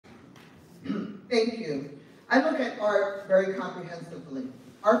Thank you. I look at art very comprehensively.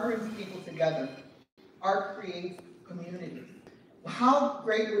 Art brings people together. Art creates community. How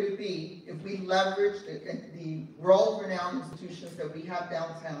great would it be if we leveraged the world-renowned institutions that we have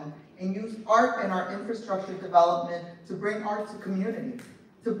downtown and use art in our infrastructure development to bring art to communities,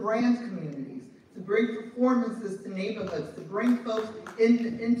 to brand communities, to bring performances to neighborhoods, to bring folks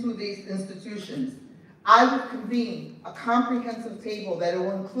into these institutions. I would convene a comprehensive table that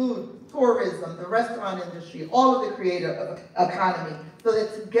will include tourism, the restaurant industry, all of the creative economy, so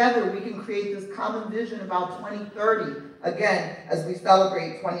that together we can create this common vision about 2030, again, as we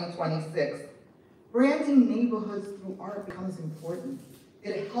celebrate 2026. Branding neighborhoods through art becomes important.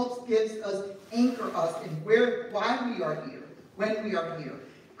 It helps anchor us in why we are here, when we are here.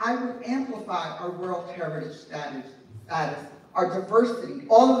 I would amplify our World Heritage status, our diversity,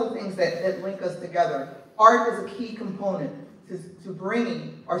 all of the things that link us together. Art is a key component to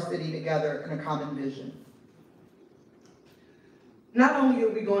bringing our city together in a common vision. Not only are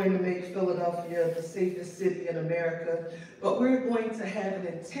we going to make Philadelphia the safest city in America, but we're going to have an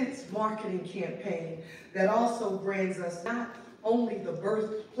intense marketing campaign that also brands us not only the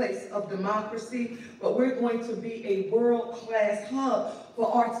birthplace of democracy, but we're going to be a world-class hub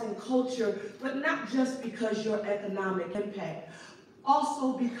for arts and culture, but not just because your economic impact,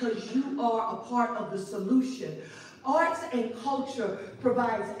 also because you are a part of the solution. Arts and culture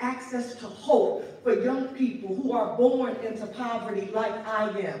provides access to hope for young people who are born into poverty like I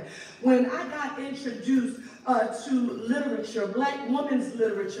am. When I got introduced to literature, Black women's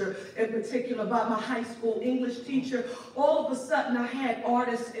literature in particular, by my high school English teacher, all of a sudden I had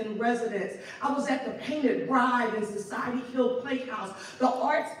artists in residence. I was at the Painted Bride in Society Hill Playhouse. The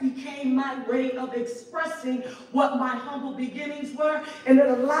arts became my way of expressing what my humble beginnings were, and it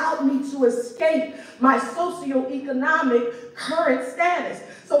allowed me to escape my socioeconomic current status.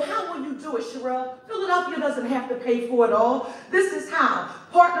 So how will you do it, Cherelle? Philadelphia doesn't have to pay for it all. This is how.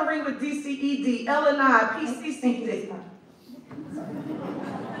 Partnering with DCED, LNI, PCCD.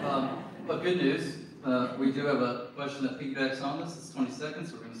 But good news, we do have a question that piggybacks on this. It's 20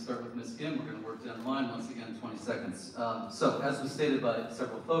 seconds. We're going to start with Ms. Kim. We're going to work down the line once again, 20 seconds. So as was stated by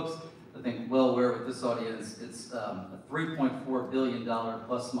several folks, I think well aware with this audience, it's a $3.4 billion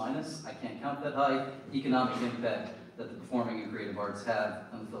plus minus, I can't count that high, economic impact that the performing and creative arts have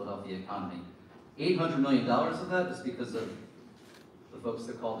on the Philadelphia economy. $800 million of that is because of the folks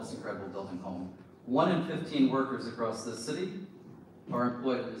that call this incredible building home. 1 in 15 workers across this city are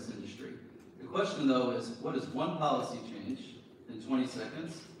employed in this industry. The question though is, what is one policy change in 20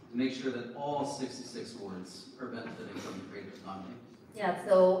 seconds to make sure that all 66 wards are benefiting from the creative economy? Yeah,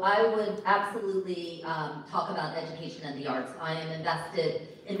 so I would absolutely talk about education and the arts. I am invested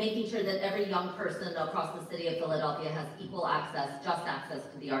in making sure that every young person across the city of Philadelphia has equal access, just access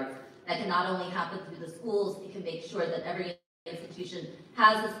to the arts. That can not only happen through the schools, we can make sure that every institution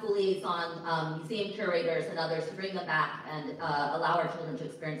has a school liaison, museum curators, and others to bring them back and allow our children to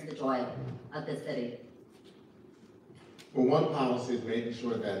experience the joy of this city. Well, one policy is making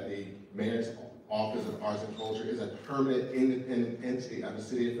sure that the mayor's Office of Arts and Culture is a permanent, independent entity of the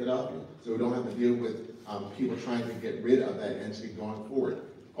city of Philadelphia, so we don't have to deal with people trying to get rid of that entity going forward.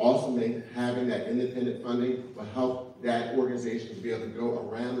 Also, having that independent funding will help that organization to be able to go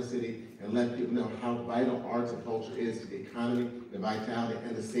around the city and let people know how vital arts and culture is to the economy, the vitality,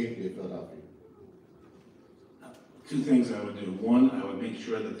 and the safety of Philadelphia. Two things I would do. One, I would make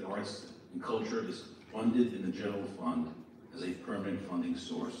sure that the arts and culture is funded in the general fund as a permanent funding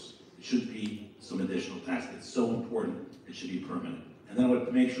source. It should be some additional tax. It's so important, it should be permanent. And then I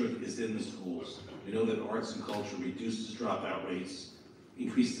would make sure it's in the schools. We know that arts and culture reduces dropout rates,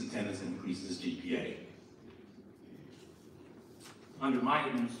 increases attendance, and increases GPA. Under my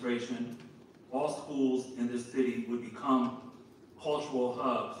administration, all schools in this city would become cultural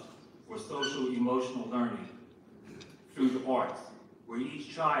hubs for social emotional learning through the arts, where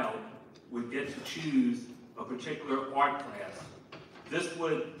each child would get to choose a particular art class. This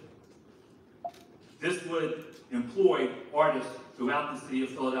would employ artists throughout the city of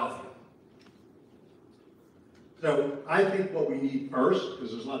Philadelphia. So I think what we need first,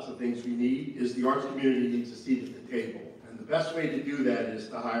 because there's lots of things we need, is the arts community needs a seat at the table. And the best way to do that is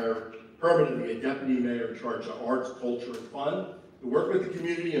to hire permanently a deputy mayor in charge of arts, culture, and fun, to work with the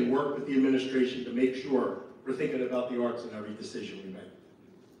community and work with the administration to make sure we're thinking about the arts in every decision we make.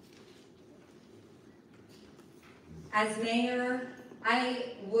 As mayor,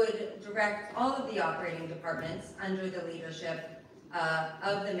 I would direct all of the operating departments under the leadership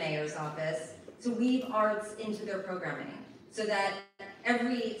of the mayor's office to weave arts into their programming so that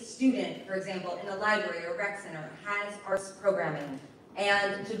every student, for example, in the library or rec center has arts programming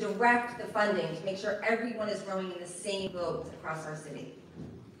and to direct the funding to make sure everyone is rowing in the same boat across our city.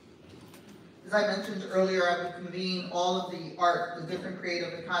 As I mentioned earlier, I would convene all of the art, the different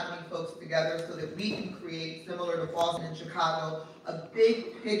creative economy folks together so that we can create, similar to Boston and Chicago, a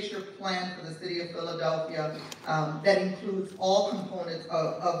big picture plan for the city of Philadelphia that includes all components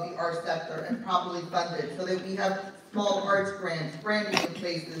of the art sector and properly funded, so that we have small arts grants, branding in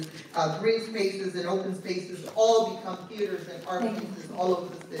places, green spaces and open spaces all become theaters and art pieces all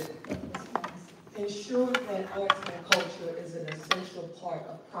over the city. Ensure that arts and culture is an essential part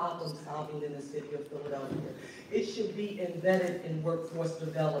of problem solving in the city of Philadelphia. It should be embedded in workforce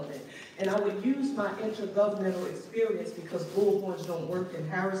development. And I would use my intergovernmental experience because bullhorns don't work in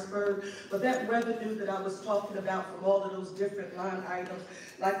Harrisburg, but that revenue that I was talking about from all of those different line items,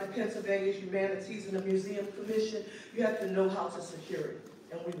 like the Pennsylvania Humanities and the Museum Commission, you have to know how to secure it,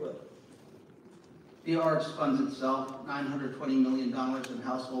 and we will. The arts funds itself $920 million in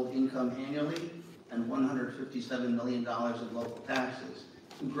household income annually and $157 million in local taxes.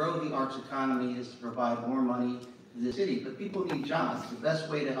 To grow the arts economy is to provide more money to the city, but people need jobs. The best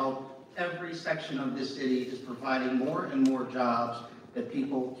way to help every section of this city is providing more and more jobs that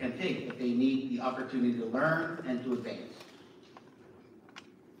people can take, but they need the opportunity to learn and to advance.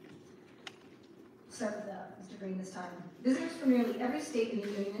 Start with Mr. Green this time. Visitors from nearly every state in the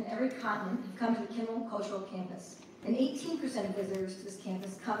Union and every continent have come to the Kimmel Cultural Campus. And 18% of visitors to this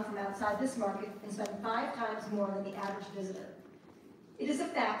campus come from outside this market and spend 5 times more than the average visitor. It is a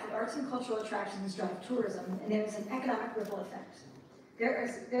fact that arts and cultural attractions drive tourism, and there is an economic ripple effect. There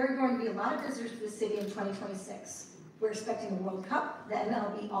are going to be a lot of visitors to the city in 2026. We're expecting the World Cup, the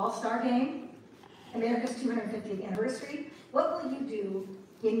MLB All-Star Game, America's 250th anniversary. What will you do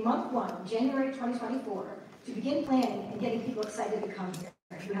in month 1, January 2024, to begin planning and getting people excited to come here?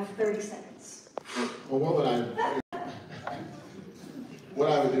 You have 30 seconds. Well, what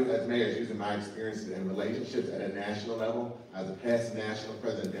I would do as mayor is using my experiences and relationships at a national level, as a past national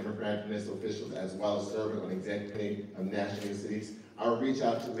president, Democratic municipal officials, as well as serving on executive committee of national cities. I would reach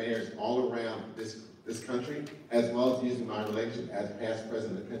out to mayors all around this country, as well as using my relationship as past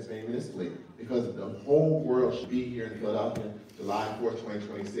president of the Pennsylvania Municipal League, because the whole world should be here in Philadelphia. July 4th,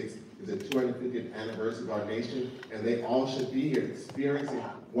 2026 is the 250th anniversary of our nation, and they all should be here experiencing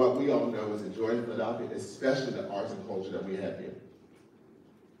what we all know is the joy of Philadelphia, especially the arts and culture that we have here.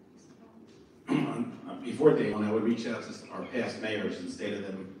 Before day one, I would reach out to our past mayors and say to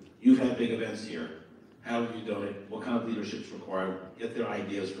them, you've had big events here. How have you done it? What kind of leadership is required? Get their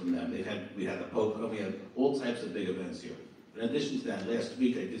ideas from them. We had the Pope, we had all types of big events here. In addition to that, last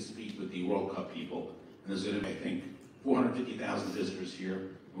week I did speak with the World Cup people, and there's going to be, I think, 450,000 visitors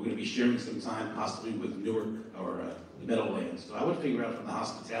here. We're going to be sharing some time possibly with Newark or the Meadowlands. So I would figure out from the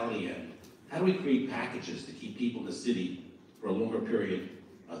hospitality end, how do we create packages to keep people in the city for a longer period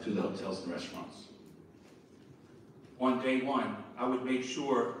through the hotels and restaurants? On day one, I would make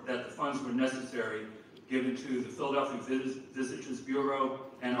sure that the funds were necessary given to the Philadelphia Visitors Bureau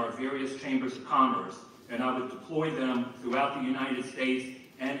and our various chambers of commerce, and I would deploy them throughout the United States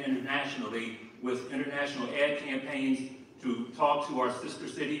and internationally with international ad campaigns to talk to our sister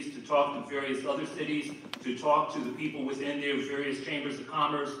cities, to talk to various other cities, to talk to the people within their various chambers of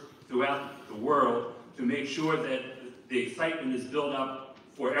commerce throughout the world, to make sure that the excitement is built up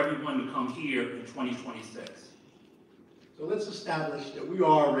for everyone to come here in 2026. So let's establish that we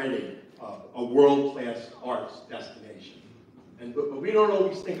are already a world-class arts destination. But we don't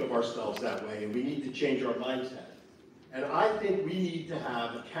always think of ourselves that way, and we need to change our mindset. And I think we need to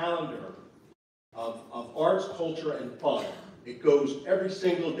have a calendar of arts, culture, and fun. It goes every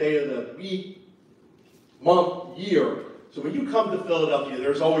single day of the week, month, year. So when you come to Philadelphia,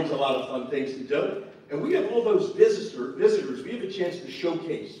 there's always a lot of fun things to do. And we have all those visitors. We have a chance to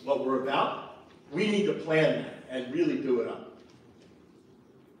showcase what we're about. We need to plan that and really do it up.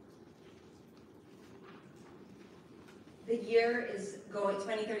 The year is going,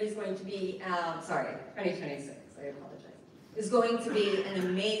 2030 is going to be, 2026, I apologize, is going to be an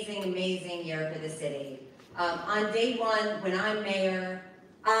amazing, amazing year for the city. On day one, when I'm mayor,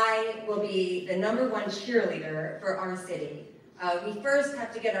 I will be the #1 cheerleader for our city. We first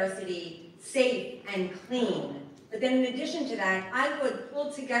have to get our city safe and clean. But then in addition to that, I would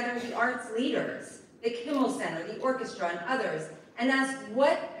pull together the arts leaders, the Kimmel Center, the orchestra, and others, and ask,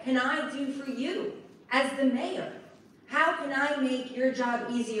 what can I do for you as the mayor? How can I make your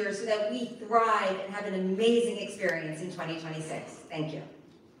job easier so that we thrive and have an amazing experience in 2026? Thank you.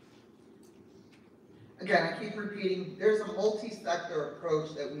 Again, I keep repeating, there's a multi-sector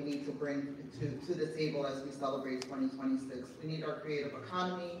approach that we need to bring to the table as we celebrate 2026. We need our creative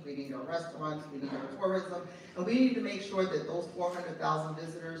economy, we need our restaurants, we need our tourism, and we need to make sure that those 400,000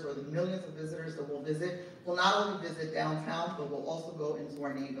 visitors or the millions of visitors that will visit will not only visit downtown, but will also go into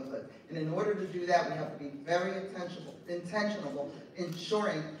our neighborhood. And in order to do that, we have to be very intentional,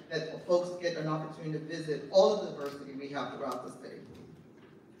 ensuring that folks get an opportunity to visit all of the diversity we have throughout the city.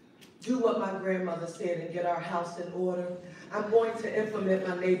 Do what my grandmother said and get our house in order. I'm going to implement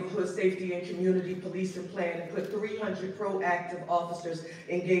my neighborhood safety and community policing plan and put 300 proactive officers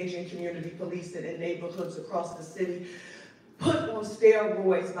engaging community policing in neighborhoods across the city. Put on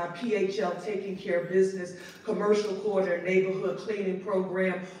steroids my PHL Taking Care of Business commercial quarter neighborhood cleaning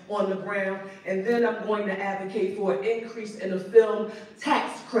program on the ground. And then I'm going to advocate for an increase in the film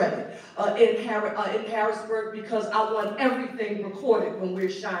tax credit in Harrisburg, because I want everything recorded when we're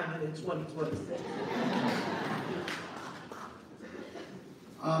shining in 2026.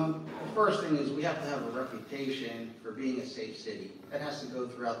 The first thing is we have to have a reputation for being a safe city. That has to go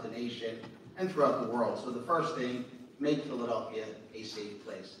throughout the nation and throughout the world. So the first thing, make Philadelphia a safe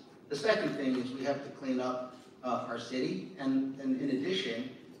place. The second thing is we have to clean up our city and in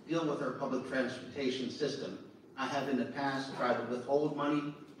addition, deal with our public transportation system. I have in the past tried to withhold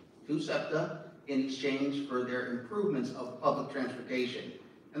money to SEPTA in exchange for their improvements of public transportation.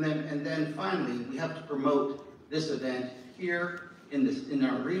 And then finally, we have to promote this event here in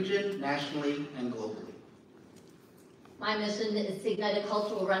our region, nationally, and globally. My mission is to ignite a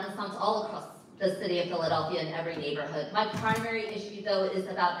cultural renaissance all across the city of Philadelphia in every neighborhood. My primary issue, though, is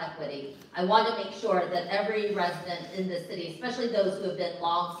about equity. I want to make sure that every resident in the city, especially those who have been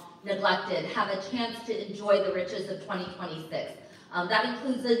long neglected, have a chance to enjoy the riches of 2026. That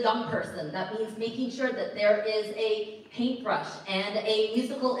includes a young person. That means making sure that there is a paintbrush and a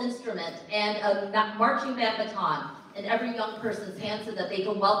musical instrument and a marching band baton in every young person's hand so that they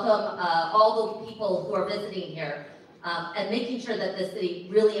can welcome all the people who are visiting here. And making sure that the city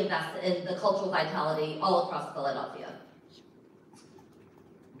really invests in the cultural vitality all across Philadelphia.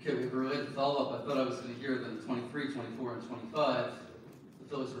 Okay, we have a related follow-up. I thought I was going to hear that in 23, 24, and 25, the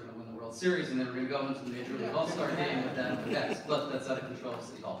Phillies were going to win the World Series and they were going to go into the Major League All-Star game with that next, but that's out of control of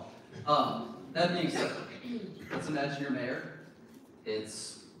City Hall. That being said, let's imagine you're mayor.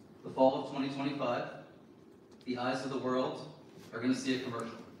 It's the fall of 2025. The eyes of the world are going to see a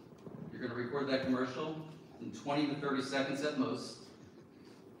commercial. You're going to record that commercial in 20 to 30 seconds at most.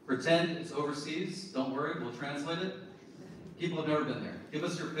 Pretend it's overseas, don't worry, we'll translate it. People have never been there. Give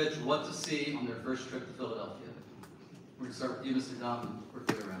us your pitch, what to see on their first trip to Philadelphia. We're gonna start with you, Mr. Dom, and work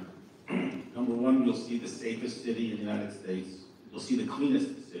the way around. Number one, you'll see the safest city in the United States. You'll see the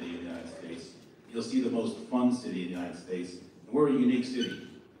cleanest city in the United States. You'll see the most fun city in the United States. And we're a unique city.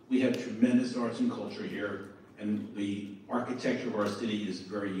 We have tremendous arts and culture here, and the architecture of our city is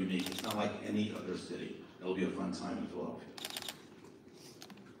very unique. It's not like any other city. It'll be a fun time in Philadelphia.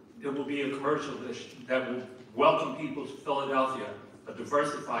 There will be a commercial that will welcome people to Philadelphia, a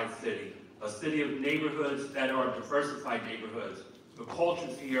diversified city, a city of neighborhoods that are diversified neighborhoods. The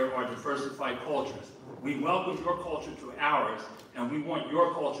cultures here are diversified cultures. We welcome your culture to ours, and we want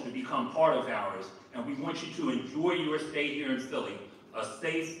your culture to become part of ours, and we want you to enjoy your stay here in Philly, a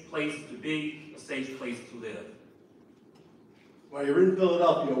safe place to be, a safe place to live. While you're in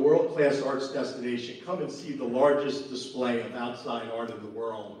Philadelphia, a world-class arts destination, come and see the largest display of outside art in the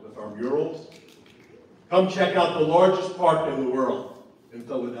world with our murals. Come check out the largest park in the world in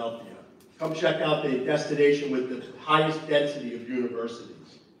Philadelphia. Come check out the destination with the highest density of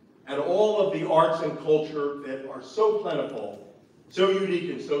universities. And all of the arts and culture that are so plentiful, so unique,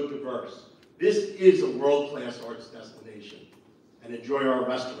 and so diverse. This is a world-class arts destination. And enjoy our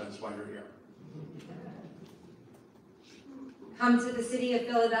restaurants while you're here. Come to the city of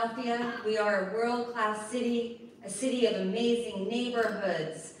Philadelphia. We are a world-class city, a city of amazing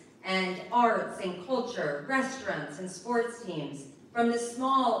neighborhoods and arts and culture, restaurants and sports teams. From the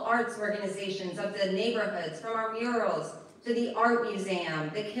small arts organizations of the neighborhoods, from our murals to the art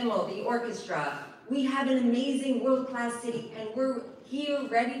museum, the Kimmel, the orchestra. We have an amazing world-class city and we're here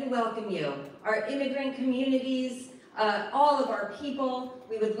ready to welcome you. Our immigrant communities, all of our people,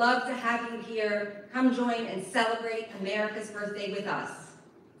 we would love to have you here. Come join and celebrate America's birthday with us.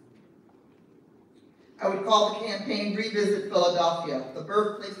 I would call the campaign Revisit Philadelphia, the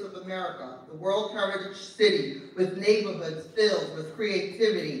birthplace of America, the World Heritage City with neighborhoods filled with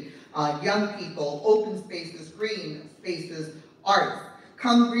creativity, young people, open spaces, green spaces, arts.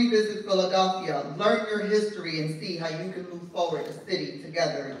 Come revisit Philadelphia, learn your history, and see how you can move forward a city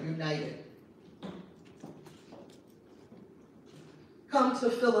together and united. come to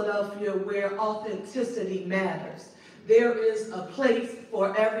Philadelphia where authenticity matters. There is a place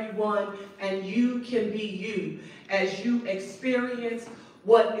for everyone, and you can be you as you experience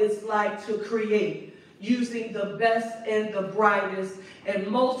what it's like to create, using the best and the brightest and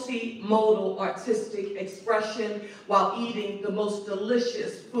multimodal artistic expression while eating the most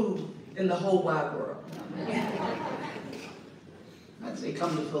delicious food in the whole wide world. I'd say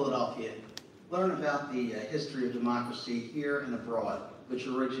come to Philadelphia. Learn about the history of democracy here and abroad, which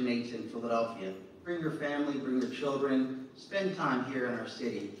originates in Philadelphia. Bring your family, bring your children, spend time here in our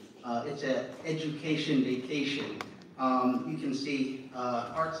city. It's an education vacation. You can see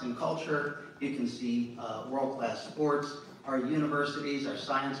arts and culture, you can see world-class sports, our universities, our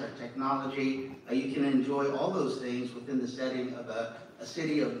science, our technology. You can enjoy all those things within the setting of a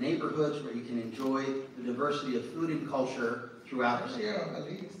city of neighborhoods where you can enjoy the diversity of food and culture throughout the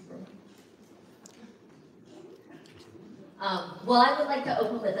city. Well, I would like to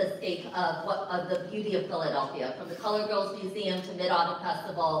open with a stake of the beauty of Philadelphia, from the Color Girls Museum to Mid-Autumn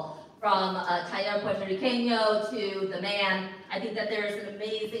Festival, from Taller Puerto Riqueño to the Man. I think that there is an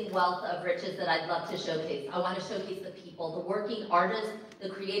amazing wealth of riches that I'd love to showcase. I want to showcase the people, the working artists, the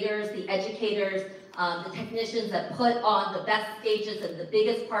creators, the educators, the technicians that put on the best stages and the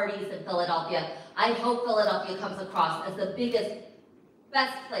biggest parties in Philadelphia. I hope Philadelphia comes across as the biggest,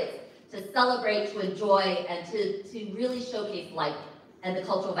 best place to celebrate, to enjoy, and to really showcase life and the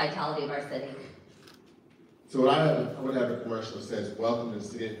cultural vitality of our city. So I would have a commercial that says, welcome to the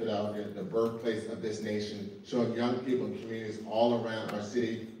city of Philadelphia, the birthplace of this nation, showing young people and communities all around our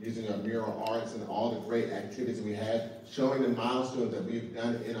city using our mural arts and all the great activities we had, showing the milestones that we've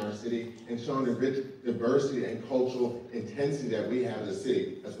done in our city, and showing the rich diversity and cultural intensity that we have as a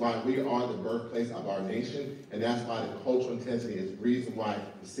city. That's why we are the birthplace of our nation, and that's why the cultural intensity is the reason why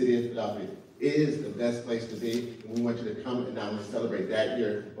the city of Philadelphia is the best place to be, and we want you to come and not only celebrate that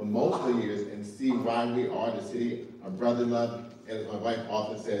year, but most of the years, and see why we are the city of brotherly love, and as my wife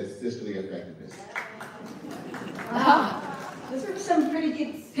often says, sisterly effectiveness. Wow, those are some pretty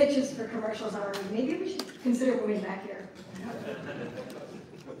good pitches for commercials already. Maybe we should consider moving back here.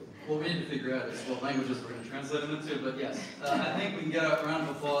 What we need to figure out is what languages we're going to translate them into, but yes, I think we can get a round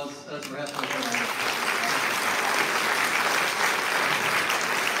of applause as we're halfway through.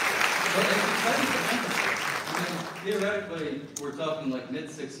 But it's exciting to mention. I mean, theoretically, we're talking like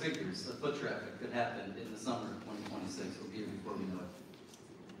mid-six figures of foot traffic could happen in the summer of 2026. We'll be here before we know it.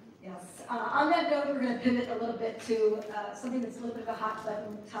 Yes. On that note, we're going to pivot a little bit to something that's a little bit of a hot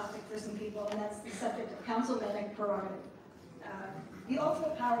button topic for some people, and that's the subject of councilmanic prerogative. The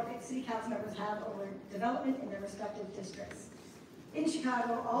ultimate power that city council members have over development in their respective districts. In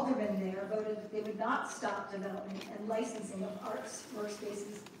Chicago, aldermen there voted that they would not stop development and licensing of arts,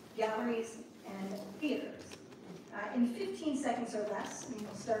 workspaces, galleries, and theaters. In 15 seconds or less, and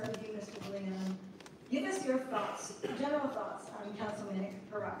we'll start with you, Mr. DeLeon, give us your thoughts, general thoughts on councilmanic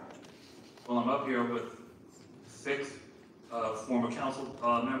prerogative. Well, I'm up here with 6 former council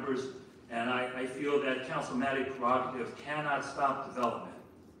members, and I feel that councilmanic prerogative cannot stop development.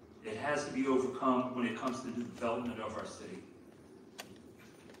 It has to be overcome when it comes to the development of our city.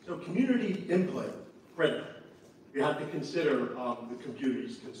 So community input, critical. You have to consider the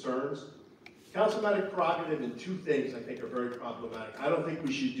community's concerns. Councilmanic prerogative in 2 things I think are very problematic. I don't think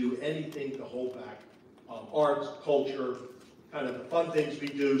we should do anything to hold back arts, culture, kind of the fun things we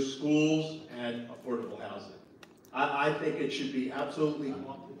do, schools, and affordable housing. I think it should be absolutely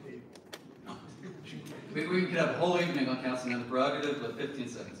off the table. We could have a whole evening on councilmanic prerogative, but 15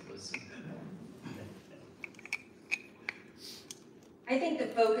 seconds, please. I think the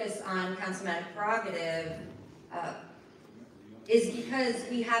focus on councilmanic prerogative is because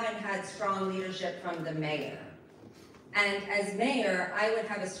we haven't had strong leadership from the mayor. And as mayor, I would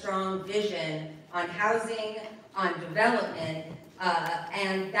have a strong vision on housing, on development,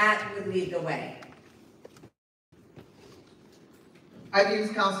 and that would lead the way. I've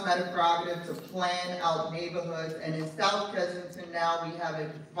used councilmanic prerogative to plan out neighborhoods, and in South Kensington now we have a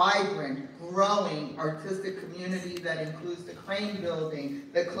vibrant, growing artistic community that includes the Crane Building,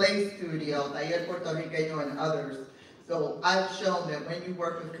 the Clay Studio, Taller Puerto Riqueño, and others. So I've shown that when you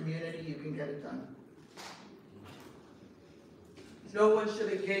work with community, you can get it done. No one should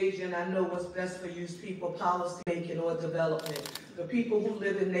engage in, I know what's best for you people, policy making or development. The people who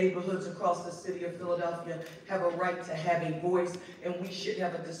live in neighborhoods across the city of Philadelphia have a right to have a voice, and we should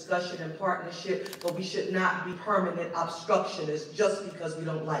have a discussion and partnership, but we should not be permanent obstructionists just because we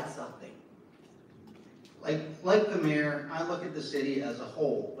don't like something. Like the mayor, I look at the city as a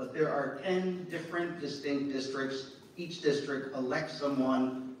whole, but there are 10 different distinct districts. Each district elects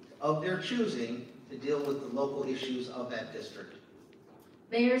someone of their choosing to deal with the local issues of that district.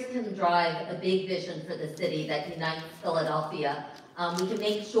 Mayors can drive a big vision for the city that unites Philadelphia. We can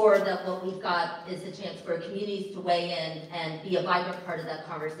make sure that what we've got is a chance for communities to weigh in and be a vibrant part of that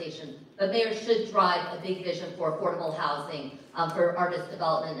conversation. But mayors should drive a big vision for affordable housing, for artist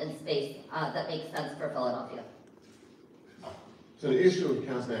development and space that makes sense for Philadelphia. So the issue of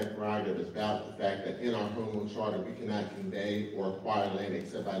councilman prerogative is about the fact that in our home rule charter, we cannot convey or acquire land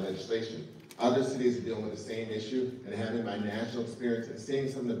except by legislation. Other cities are dealing with the same issue, and having my national experience and seeing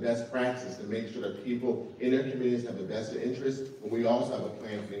some of the best practices to make sure that people in their communities have a vested interest, but we also have a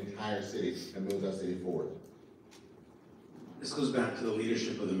plan for the entire city and move our city forward. This goes back to the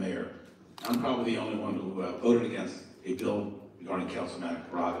leadership of the mayor. I'm probably the only one who voted against a bill regarding councilman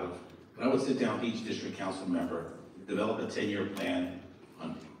prerogative, but I would sit down with each district council member, develop a 10-year plan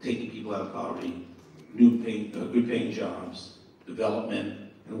on taking people out of poverty, good paying jobs, development,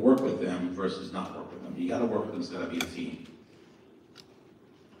 and work with them versus not work with them. You gotta work with them, it's gotta be a team.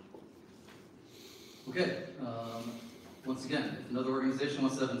 Okay, once again, if another organization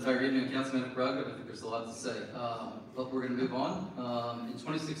wants to have an entire evening on councilman prerogative, I think there's a lot to say. But we're gonna move on. In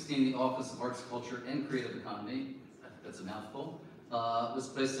 2016, the Office of Arts, Culture, and Creative Economy, I think that's a mouthful, was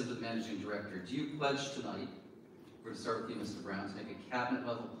placed under the managing director. Do you pledge tonight, we're gonna start with you, Mr. Brown, to make a cabinet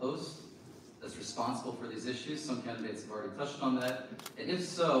level post that's responsible for these issues? Some candidates have already touched on that. And if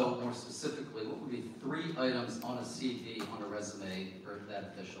so, more specifically, what would be 3 items on a CV, on a resume for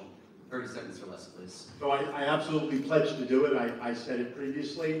that official? 30 seconds or less, please. So I absolutely pledge to do it. I said it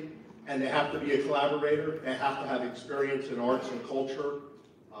previously. And they have to be a collaborator. They have to have experience in arts and culture.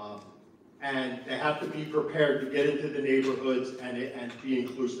 And they have to be prepared to get into the neighborhoods and be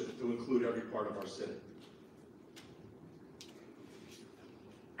inclusive, to include every part of our city.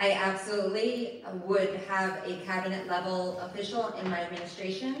 I absolutely would have a cabinet level official in my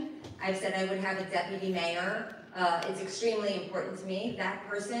administration. I've said I would have a deputy mayor. It's extremely important to me. That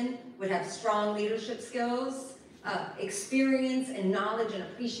person would have strong leadership skills, experience and knowledge and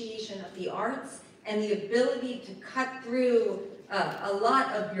appreciation of the arts, and the ability to cut through a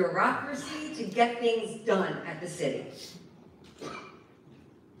lot of bureaucracy to get things done at the city.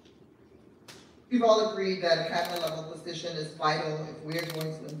 We've all agreed that a cabinet level position is vital if we're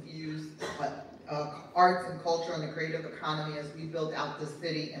going to infuse arts and culture and the creative economy as we build out the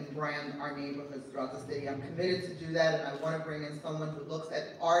city and brand our neighborhoods throughout the city. I'm committed to do that, and I want to bring in someone who looks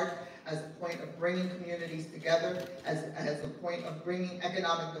at art as a point of bringing communities together, as a point of bringing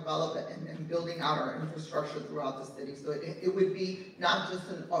economic development and building out our infrastructure throughout the city. So it would be not just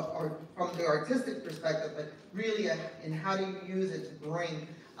from the artistic perspective, but really in how do you use it to bring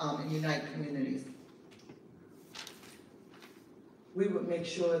and unite communities. We would make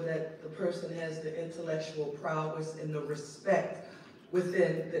sure that the person has the intellectual prowess and the respect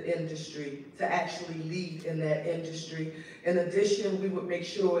within the industry to actually lead in that industry. In addition, we would make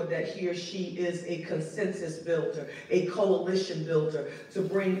sure that he or she is a consensus builder, a coalition builder, to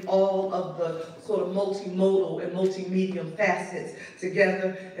bring all of the sort of multimodal and multi-medium facets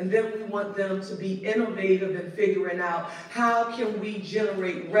together. And then we want them to be innovative in figuring out how can we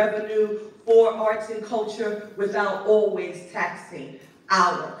generate revenue for arts and culture without always taxing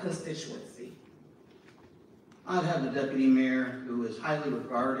our constituency. I'd have a deputy mayor who is highly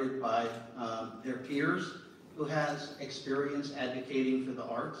regarded by their peers, who has experience advocating for the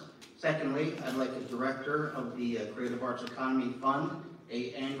arts. Secondly, I'd like a director of the Creative Arts Economy Fund, an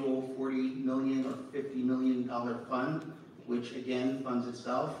annual $40 million or $50 million fund, which again funds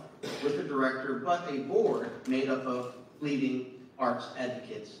itself, with a director, but a board made up of leading arts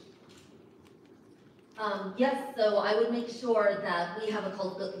advocates. Yes, so I would make sure that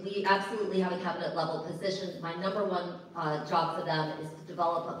we absolutely have a cabinet level position. My number one job for them is to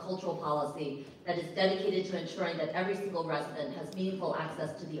develop a cultural policy that is dedicated to ensuring that every single resident has meaningful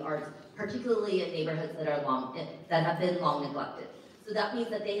access to the arts, particularly in neighborhoods that have been long neglected. So that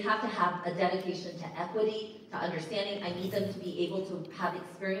means that they have to have a dedication to equity, to understanding. I need them to be able to have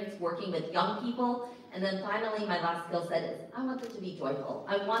experience working with young people. And then finally, my last skill set is I want them to be joyful.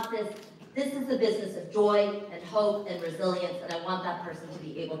 I want this is a business of joy and hope and resilience, and I want that person to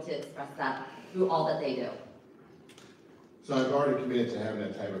be able to express that through all that they do. So I've already committed to having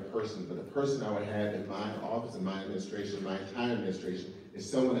that type of person, but the person I would have in my office, in my administration, my entire administration,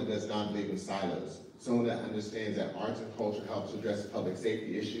 is someone that does not believe in silos. Someone that understands that arts and culture helps address public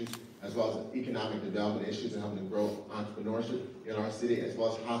safety issues, as well as economic development issues and helping to grow entrepreneurship in our city, as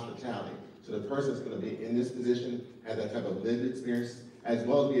well as hospitality. So the person that's going to be in this position has that type of lived experience, as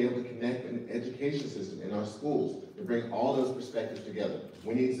well as be able to connect an education system in our schools to bring all those perspectives together.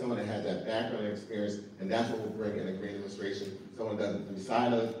 We need someone that has that background and experience, and that's what we'll bring in a great administration. Someone that doesn't do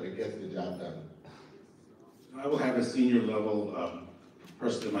silos, but gets the job done. I will have a senior level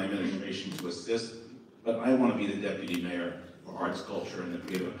person in my administration to assist, but I want to be the deputy mayor for arts, culture, and the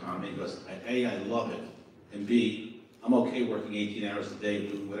creative economy because A, I love it, and B, I'm okay working 18 hours a day,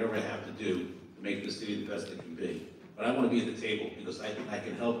 doing whatever I have to do to make the city the best it can be. But I want to be at the table because I think I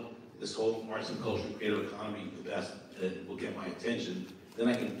can help this whole arts and culture and creative economy the best, and it will get my attention. Then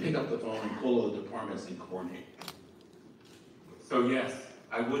I can pick up the phone and call all the departments and coordinate. So yes,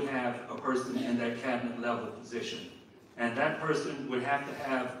 I would have a person in that cabinet level position. And that person would have to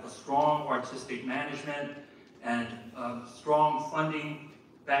have a strong artistic management and a strong funding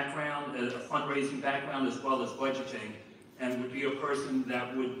background, a fundraising background, as well as budgeting, and would be a person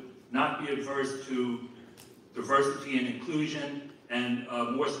that would not be adverse to diversity and inclusion, and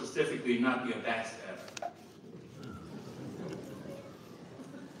more specifically, not be a backstabber.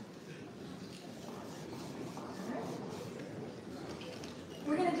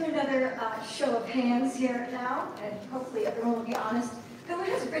 We're going to do another show of hands here now, and hopefully everyone will be honest. Who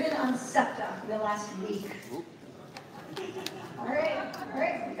has ridden on SEPTA in the last week? All right,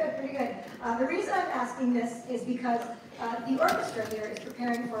 pretty good. The reason I'm asking this is because the orchestra here is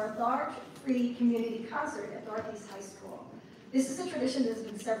preparing for a large free community concert at Northeast High School. This is a tradition that has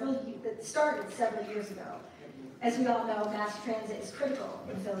been that started several years ago. As we all know, mass transit is critical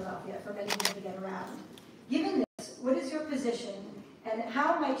in Philadelphia for many people to get around. Given this, what is your position, and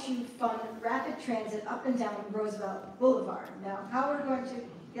how might you fund rapid transit up and down Roosevelt Boulevard? Now, how we're going to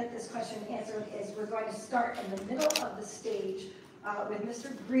get this question answered is we're going to start in the middle of the stage with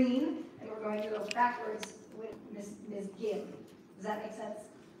Mr. Green, and we're going to go backwards with Ms. Gibb. Does that make sense?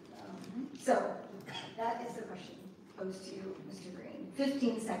 So that is the question posed to you, Mr. Green.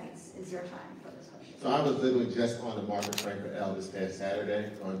 15 seconds is your time for this question. So I was literally just on the Market Frankfurt L this past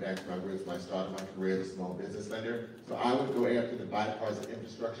Saturday, going back to my roots when I started my career as a small business lender. So I would go after the bipartisan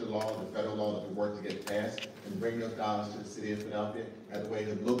infrastructure law, the federal law that we work to get passed, and bring those dollars to the city of Philadelphia as a way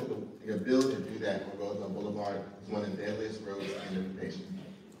to look at your ability to do that on Roosevelt Boulevard. It's one of the deadliest roads in the nation.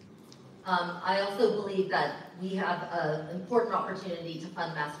 I also believe that we have an important opportunity to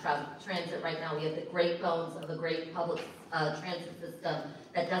fund mass transit right now. We have the great bones of a great public transit system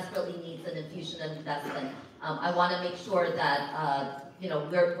that desperately needs an infusion of investment. I want to make sure that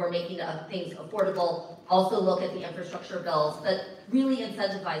we're making things affordable. Also look at the infrastructure bills, but really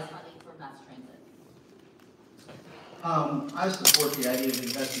incentivize funding for mass transit. I support the idea of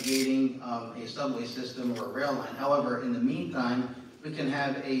investigating a subway system or a rail line. However, in the meantime, we can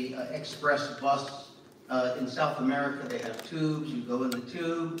have a express bus. In South America, they have tubes. You go in the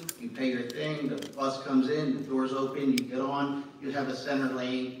tube, you pay your thing, the bus comes in, the doors open, you get on, you have a center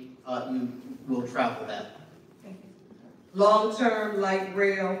lane, you will travel that. Long-term light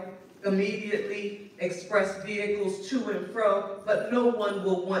rail, immediately express vehicles to and fro, but no one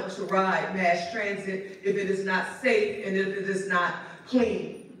will want to ride mass transit if it is not safe and if it is not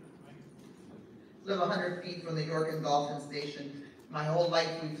clean. Live 100 feet from the York and Dolphin Station. My whole life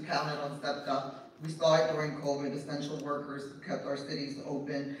we've counted on SEPTA. We saw it during COVID, essential workers kept our cities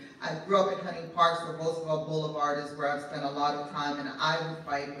open. I grew up in Hunting Park, so Roosevelt Boulevard is where I've spent a lot of time, and I would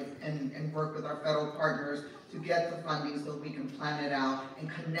fight with and work with our federal partners to get the funding so we can plan it out and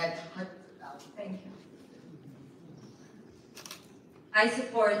connect hundreds of thousands. Thank you. I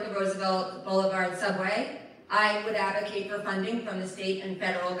support the Roosevelt Boulevard subway. I would advocate for funding from the state and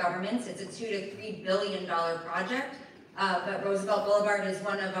federal governments. It's a $2 to $3 billion project. But Roosevelt Boulevard is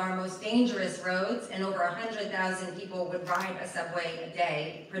one of our most dangerous roads, and over 100,000 people would ride a subway a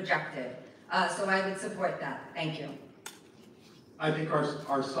day, projected. So I would support that. Thank you. I think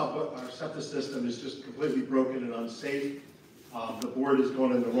our SEPTA system is just completely broken and unsafe. The board is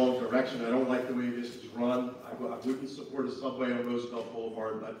going in the wrong direction. I don't like the way this is run. I wouldn't support a subway on Roosevelt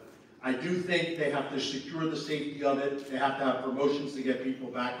Boulevard, but I do think they have to secure the safety of it. They have to have promotions to get people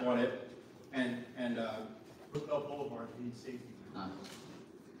back on it, and Roosevelt Boulevard needs safety.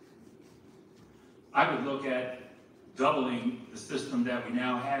 I would look at doubling the system that we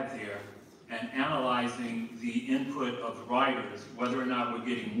now have there and analyzing the input of the riders, whether or not we're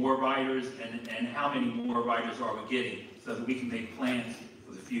getting more riders and how many more riders are we getting, so that we can make plans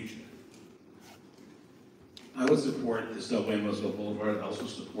for the future. I would support the subway on Roosevelt Boulevard. I also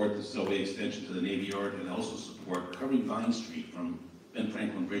support the subway extension to the Navy Yard, and I also support recovering Vine Street from Ben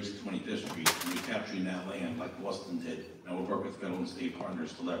Franklin Bridge to 25th Street and recapturing that land like Boston did. And we'll work with federal and state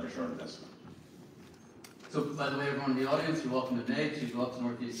partners to leverage our investment. So, by the way, everyone in the audience, you're welcome today to go up to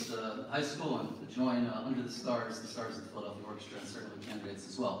Northeast High School and to join Under the Stars of the Philadelphia Orchestra, and certainly candidates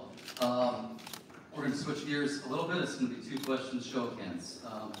as well. We're going to switch gears a little bit. It's going to be 2 questions, show of hands.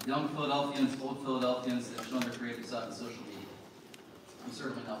 Young Philadelphians, old Philadelphians that have shown their creative side on social media. I'm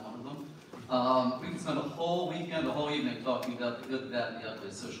certainly not one of them. We can spend a whole weekend, a whole evening talking about the good, the bad, and the ugly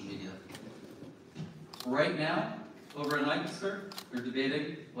of social media. Right now, over in Lancaster, they're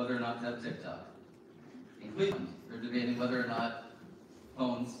debating whether or not to have TikTok. In Cleveland, they're debating whether or not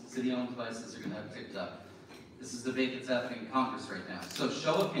city-owned devices are going to have TikTok. This is a debate that's happening in Congress right now. So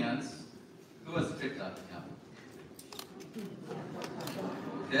show of hands, who has a TikTok account?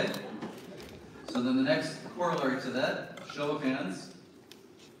 Okay? So then the next corollary to that, show of hands,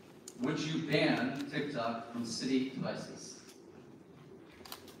 would you ban TikTok from city devices?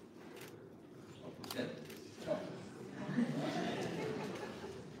 Okay.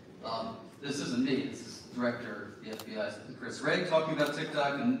 This isn't me, this is Director of the FBI, Chris Wray, talking about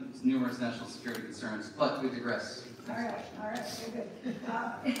TikTok and numerous national security concerns, but we digress. All right, very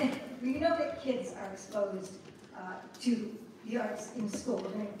good. We know that kids are exposed to the arts in school. We're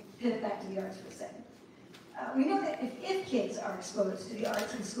going to pivot back to the arts for a second. We know that if kids are exposed to the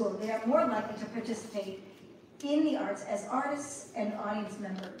arts in school, they are more likely to participate in the arts as artists and audience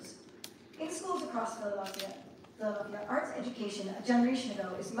members. In schools across Philadelphia, arts education a generation ago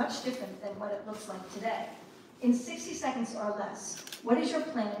is much different than what it looks like today. In 60 seconds or less, what is your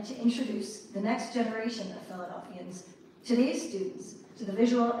plan to introduce the next generation of Philadelphians, today's students, to the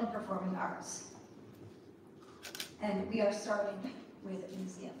visual and performing arts? And we are starting with a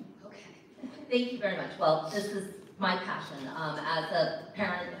museum. Okay. Thank you very much. Well, this is my passion. As a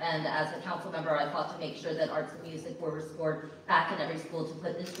parent and as a council member, I fought to make sure that arts and music were restored back in every school, to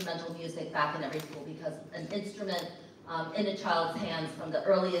put instrumental music back in every school, because an instrument in a child's hands from the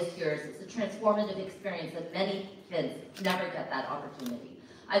earliest years, it's a transformative experience, and many kids never get that opportunity.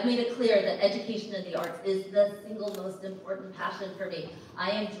 I've made it clear that education in the arts is the single most important passion for me.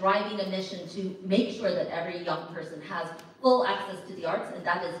 I am driving a mission to make sure that every young person has full access to the arts, and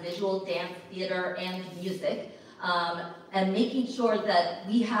that is visual, dance, theater, and music. And making sure that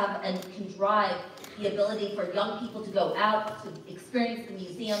we have and can drive the ability for young people to go out, to experience the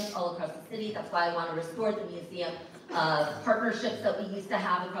museums all across the city. That's why I want to restore the museum partnerships that we used to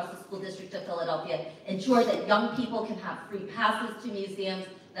have across the school district of Philadelphia, ensure that young people can have free passes to museums,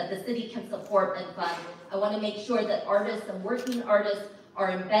 that the city can support and fund. I want to make sure that artists and working artists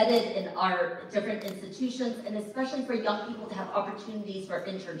are embedded in our different institutions, and especially for young people to have opportunities for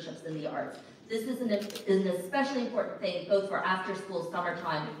internships in the arts. This is an especially important thing, both for after school,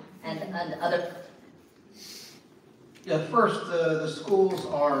 summertime, and other. Yeah, first, the schools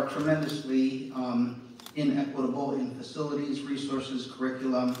are tremendously inequitable in facilities, resources,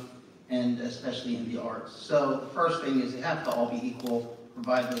 curriculum, and especially in the arts. So the first thing is they have to all be equal,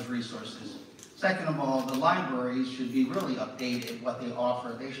 provide those resources. Second of all, the libraries should be really updated, what they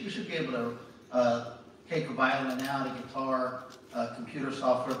offer. You should be able to take a violin out, a guitar, computer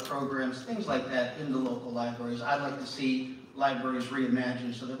software programs, things like that in the local libraries. I'd like to see libraries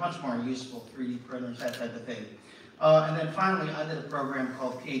reimagined so they're much more useful, 3D printers, that type of thing. And then finally, I did a program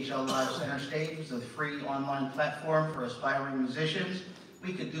called PHL Live Center Stage. It's a free online platform for aspiring musicians.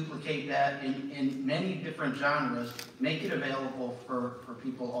 We could duplicate that in many different genres, make it available for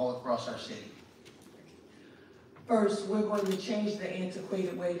people all across our city. First, we're going to change the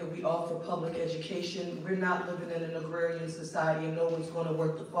antiquated way that we offer public education. We're not living in an agrarian society, and no one's going to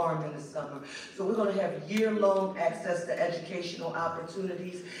work the farm in the summer. So we're going to have year-long access to educational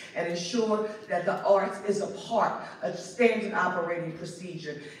opportunities and ensure that the arts is a part of standard operating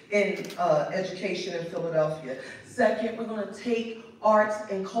procedure in education in Philadelphia. Second, we're going to take arts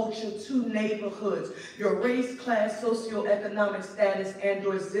and culture to neighborhoods. Your race, class, socioeconomic status, and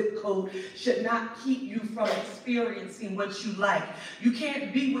your zip code should not keep you from experiencing what you like. You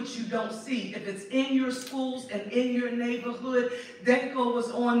can't be what you don't see. If it's in your schools and in your neighborhood, Danko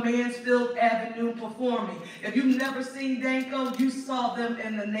was on Mansfield Avenue performing. If you've never seen Danko, you saw them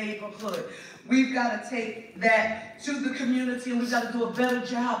in the neighborhood. We've got to take that to the community, and we've got to do a better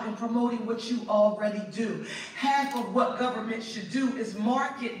job in promoting what you already do. Half of what government should do is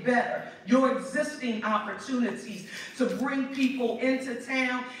market better your existing opportunities to bring people into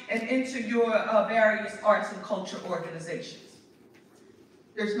town and into your various arts and culture organizations.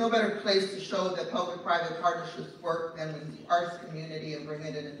 There's no better place to show that public-private partnerships work than with the arts community and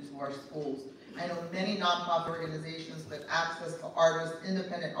bringing it into our schools. I know many nonprofit organizations with access to artists,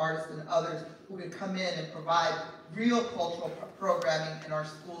 independent artists, and others who can come in and provide real cultural programming in our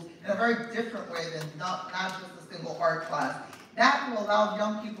schools in a very different way than not just a single art class. That will allow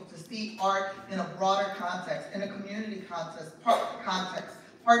young people to see art in a broader context, in a community context,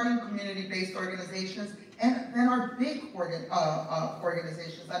 partnering community-based organizations And our big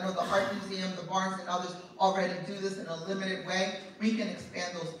organizations, I know the Art Museum, the Barnes and others already do this in a limited way. We can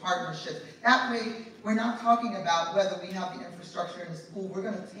expand those partnerships. That way, we're not talking about whether we have the infrastructure in the school. We're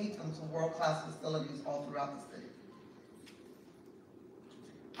going to take them to world-class facilities all throughout the city.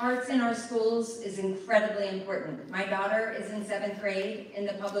 Arts in our schools is incredibly important. My daughter is in 7th grade in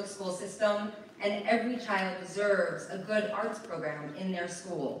the public school system, and every child deserves a good arts program in their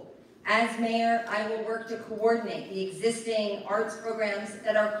school. As mayor, I will work to coordinate the existing arts programs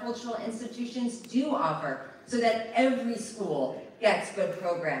that our cultural institutions do offer so that every school gets good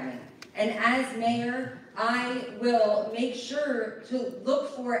programming. And as mayor, I will make sure to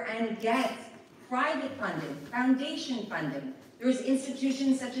look for and get private funding, foundation funding. There's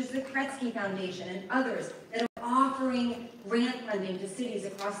institutions such as the Kretzky Foundation and others that are offering grant funding to cities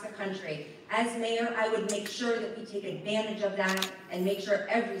across the country. As mayor, I would make sure that we take advantage of that and make sure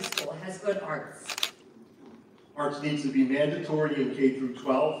every school has good arts. Arts needs to be mandatory in K through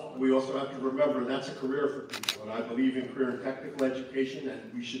 12. We also have to remember that's a career for people, and I believe in career and technical education,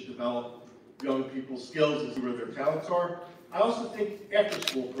 and we should develop young people's skills and see where their talents are. I also think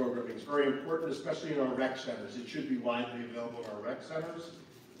after-school programming is very important, especially in our rec centers. It should be widely available in our rec centers.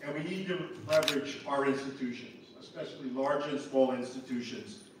 And we need to leverage our institutions, especially large and small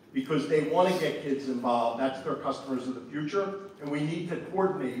institutions, because they want to get kids involved. That's their customers of the future, and we need to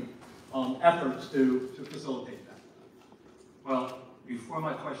coordinate efforts to facilitate that. Well, before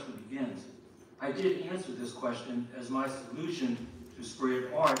my question begins, I did answer this question as my solution to spread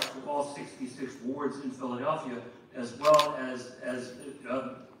art to all 66 wards in Philadelphia, as well as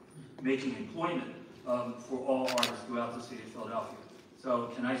making employment for all artists throughout the city of Philadelphia.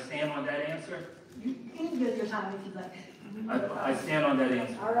 So can I stand on that answer? You can give your time if you'd like. I stand on that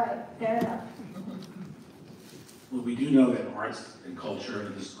answer. All right, fair enough. Well, we do know that arts and culture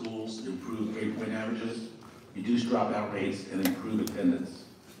in the schools improve grade-point averages, reduce dropout rates, and improve attendance.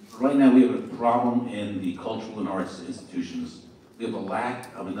 But right now, we have a problem in the cultural and arts institutions. We have a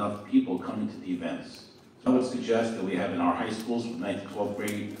lack of enough people coming to the events. So I would suggest that we have in our high schools from 9th to 12th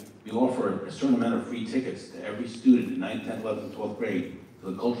grade, we offer a certain amount of free tickets to every student in 9th, 10th, 11th, and 12th grade to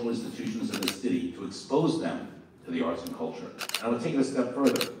the cultural institutions in the city to expose them to the arts and culture. And I would take it a step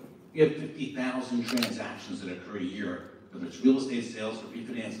further. We have 50,000 transactions that occur a year, whether it's real estate sales or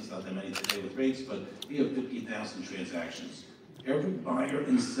refinances, not that many today with rates, but we have 50,000 transactions. Every buyer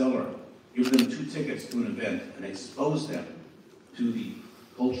and seller, give them 2 tickets to an event and expose them to the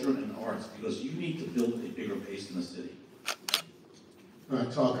culture and arts, because you need to build a bigger base in the city. I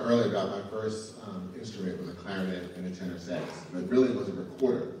talked earlier about my first instrument was a clarinet and a tenor sax, but really it was a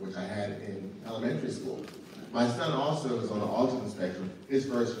recorder, which I had in elementary school. My son also is on the autism spectrum. His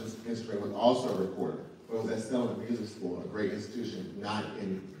first instrument was also a recorder, but it was at Selma Music School, a great institution, not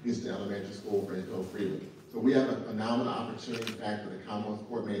in Houston Elementary School for Bill Freeland. So we have a phenomenal opportunity. In fact, the Commonwealth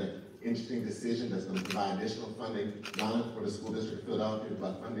Court made an interesting decision that's going to provide additional funding, not only for the school district of Philadelphia,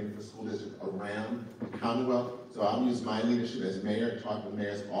 but funding for school districts around the Commonwealth. So I'll use my leadership as mayor and talk to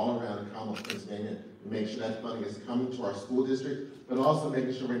mayors all around the Commonwealth of Pennsylvania to make sure that funding is coming to our school district, but also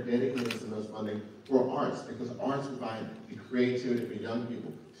making sure we're dedicating some of those funding for arts, because arts provide the creativity for young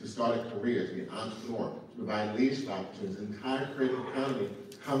people to start a career, to be an entrepreneur, to provide leadership opportunities. The entire creative economy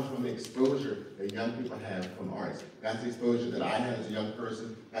comes from the exposure that young people have from arts. That's the exposure that I had as a young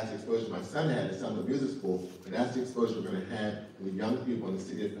person. That's the exposure my son had at Summer Music School. And that's the exposure we're going to have for the young people in the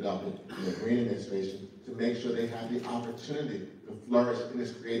city of Philadelphia in the Green administration to make sure they have the opportunity to flourish in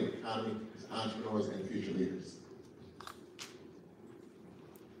this creative economy as entrepreneurs and future leaders.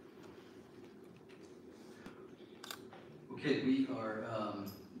 Okay, we are,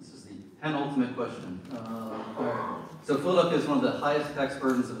 this is the penultimate question. So Philadelphia is one of the highest tax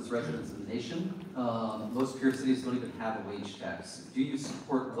burdens of its residents in the nation. Most peer cities don't even have a wage tax. Do you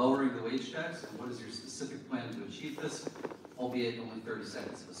support lowering the wage tax? And what is your specific plan to achieve this? Albeit only 30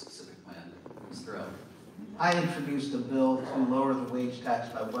 seconds of a specific plan. Mr. L. I introduced a bill to lower the wage tax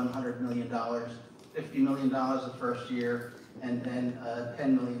by $100 million, $50 million the first year, and then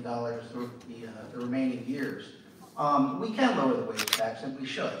 $10 million the remaining years. We can lower the wage tax, and we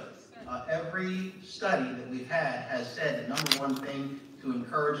should. Every study that we've had has said the number one thing to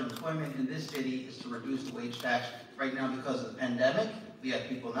encourage employment in this city is to reduce the wage tax. Right now, because of the pandemic, we have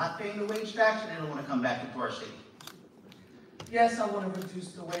people not paying the wage tax, and they don't want to come back into our city. Yes, I want to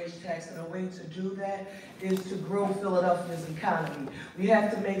reduce the wage tax, and a way to do that is to grow Philadelphia's economy. We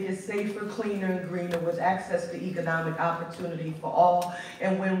have to make it safer, cleaner, and greener with access to economic opportunity for all.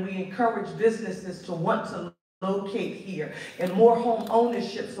 And when we encourage businesses to want to locate here and more home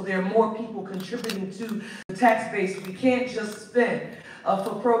ownership, so there are more people contributing to the tax base, we can't just spend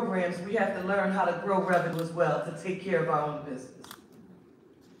for programs, we have to learn how to grow revenue as well to take care of our own business.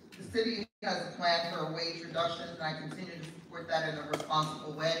 The city has a plan for a wage reduction, and I continue to support that in a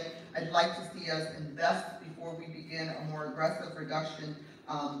responsible way. I'd like to see us invest before we begin a more aggressive reduction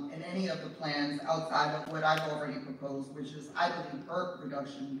in any of the plans outside of what I've already proposed, which is, I believe, ERP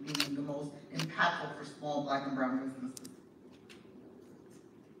reduction being the most impactful for small Black and brown businesses.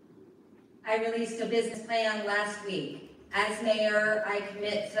 I released a business plan last week. As mayor, I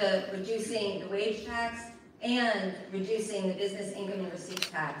commit to reducing the wage tax and reducing the business income and receipt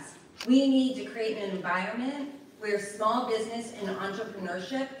tax. We need to create an environment where small business and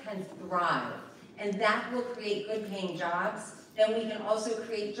entrepreneurship can thrive, and that will create good paying jobs. Then we can also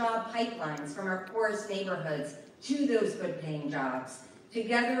create job pipelines from our poorest neighborhoods to those good paying jobs.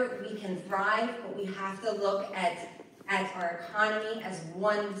 Together we can thrive, but we have to look at our economy as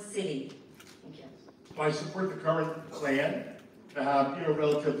one city. Thank you. So I support the current plan to have,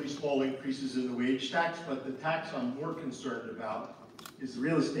 relatively small increases in the wage tax, but the tax I'm more concerned about is the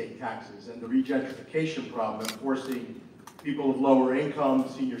real estate taxes and the regentrification problem and forcing people of lower income,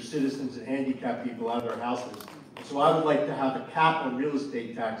 senior citizens, and handicapped people out of their houses. So I would like to have a cap on real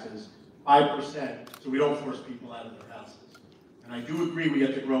estate taxes, 5%, so we don't force people out of their houses. And I do agree we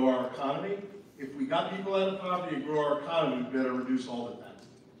have to grow our economy. If we got people out of poverty and grow our economy, we better reduce all the taxes.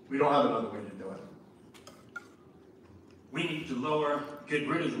 We don't have another way to do it. We need to get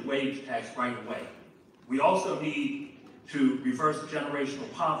rid of the wage tax right away. We also need to reverse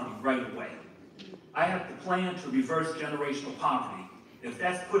generational poverty right away. I have the plan to reverse generational poverty. If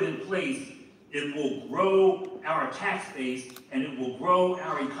that's put in place, it will grow our tax base and it will grow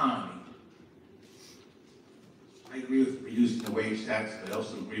our economy. I agree with reducing the wage tax, but I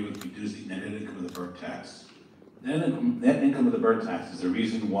also agree with reducing net income of the birth tax. Net income of the birth tax is the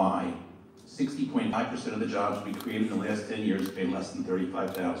reason why 60.5% of the jobs we created in the last 10 years pay less than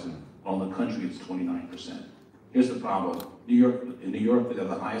 $35,000, while in the country it's 29%. Here's the problem. In New York, they have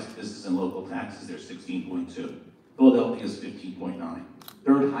the highest business and local taxes, they're 16.2. Philadelphia is 15.9.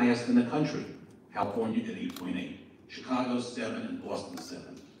 Third highest in the country. California at 8.8. Chicago 7 and Boston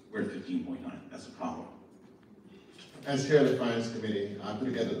 7. We're at 15.9. That's a problem. As chair of the Finance Committee, I put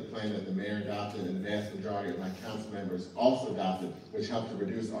together the plan that the mayor adopted and the vast majority of my council members also adopted, which helped to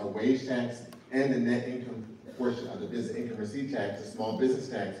reduce our wage tax and the net income portion of the business income receipt tax, the small business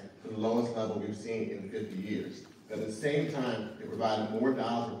tax, to the lowest level we've seen in 50 years. But at the same time, it provided more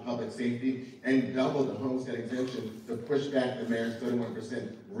dollars for public safety and doubled the homestead exemption to push back the mayor's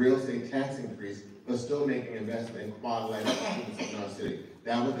 31% real estate tax increase, but still making investment in quality life improvements in our city.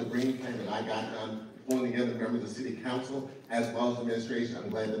 That was the green plan that I got done, pulling together members of the city council as well as the administration. I'm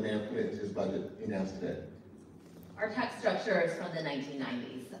glad the mayor put it into his budget he announced today. Our tax structure is from the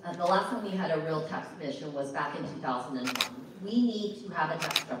 1990s. The last time we had a real tax commission was back in 2001. We need to have a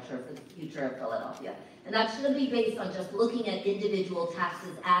tax structure for the future of Philadelphia. And that shouldn't be based on just looking at individual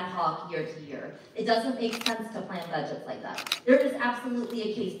taxes ad hoc year to year. It doesn't make sense to plan budgets like that. There is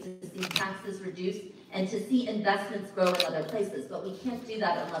absolutely a case to see taxes reduced and to see investments grow in other places, but we can't do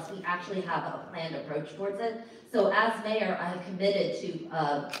that unless we actually have a planned approach towards it. So as mayor, I have committed to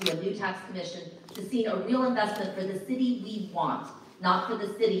a new tax commission to see a real investment for the city we want, not for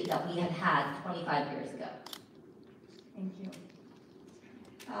the city that we had 25 years ago. Thank you.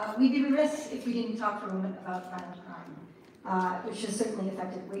 We'd be remiss if we didn't talk for a moment about violent crime, which has certainly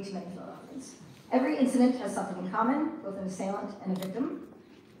affected way too many Philadelphians. Every incident has something in common, both an assailant and a victim.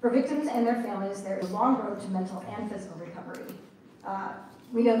 For victims and their families, there is a long road to mental and physical recovery.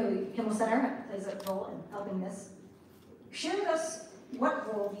 We know the Kimmel Center plays a role in helping this. Share with us what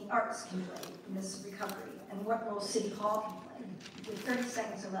role the arts can play in this recovery and what role City Hall can play. With 30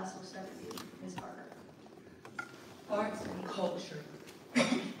 seconds or less, we'll start with you, Ms. Parker. Arts and culture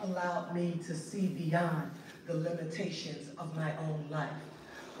allowed me to see beyond the limitations of my own life.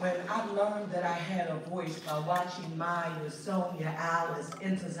 When I learned that I had a voice by watching Maya, Sonia, Alice,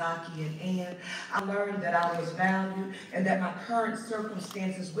 Intozaki, and Ann, I learned that I was valued and that my current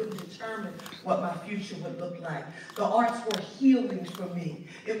circumstances wouldn't determine what my future would look like. The arts were healing for me.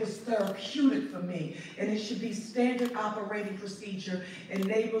 It was therapeutic for me, and it should be standard operating procedure in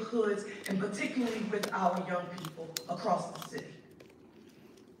neighborhoods and particularly with our young people across the city.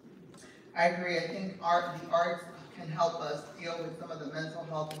 I agree. I think the arts can help us deal with some of the mental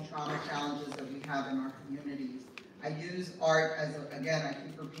health and trauma challenges that we have in our communities. I use art as, again, I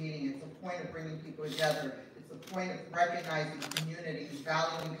keep repeating, it's a point of bringing people together. It's a point of recognizing communities,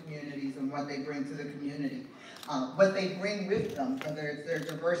 valuing communities and what they bring to the community. What they bring with them, whether it's their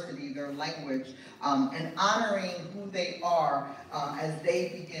diversity, their language, and honoring who they are as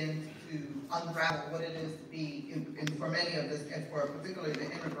they begin unravel what it is to be, for many of us, and for particularly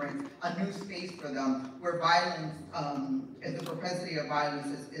the immigrants, a new space for them where violence, and the propensity of violence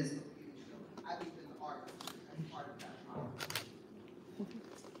is I think in art and part of that trauma.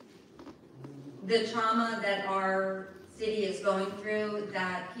 The trauma that our city is going through,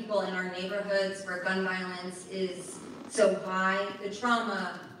 that people in our neighborhoods where gun violence is so high, the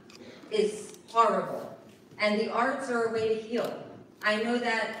trauma is horrible. And the arts are a way to heal. I know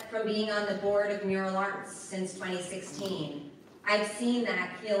that from being on the board of Mayoral Arts since 2016. I've seen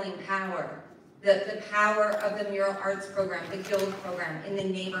that healing power, the power of the Mayoral Arts program, the Guild program in the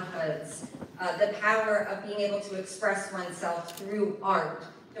neighborhoods, the power of being able to express oneself through art,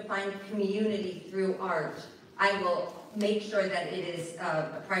 to find community through art. I will make sure that it is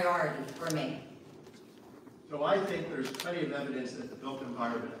a priority for me. So I think there's plenty of evidence that the built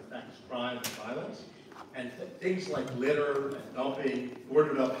environment affects crime and violence. And things like litter and dumping,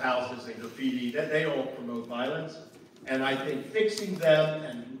 boarded up houses and graffiti, they all promote violence. And I think fixing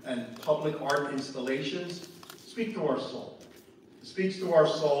them and public art installations speak to our soul. It speaks to our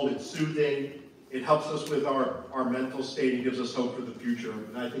soul, it's soothing, it helps us with our mental state and gives us hope for the future.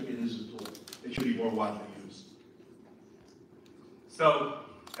 And I think it is a tool. It should be more widely used. So,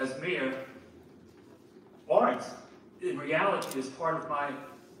 as mayor, arts, in reality, is part of my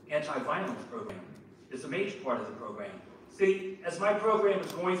anti-violence program. It's a major part of the program. See, as my program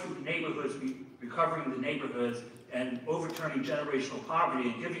is going through the neighborhoods, recovering the neighborhoods, and overturning generational poverty,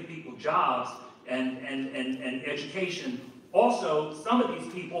 and giving people jobs and education, also, some of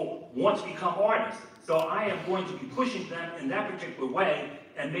these people want to become artists. So I am going to be pushing them in that particular way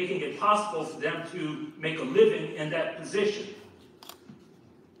and making it possible for them to make a living in that position.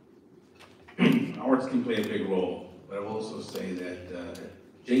 Arts can play a big role, but I will also say that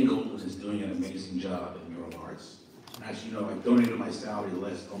Jane Goldman is doing an amazing job at Mayoral Arts. And as you know, I've donated my salary the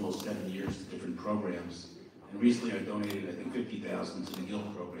last almost 7 years to different programs. And recently I donated, I think, $50,000 to the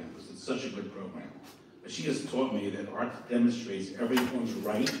Guild program because it's such a good program. But she has taught me that art demonstrates everyone's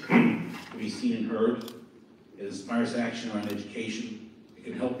right to be seen and heard. It inspires action on education. It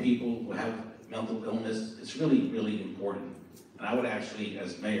can help people who have mental illness. It's really, really important. And I would actually,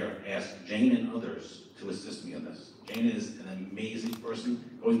 as mayor, ask Jane and others to assist me in this. Jane is an amazing person.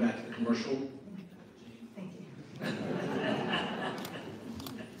 Going back to the commercial. Thank you.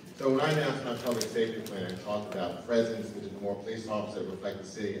 So when I announced my public safety plan, I talked about presence, which is more police officers that reflect the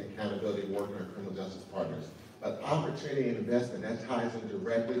city, accountability, working with our criminal justice partners. But opportunity and investment, that ties in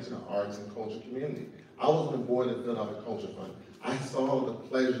directly to the arts and culture community. I was on the board of the Philadelphia Culture Fund. I saw the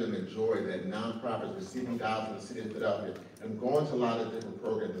pleasure and the joy that nonprofits receiving dollars in the city of Philadelphia and going to a lot of different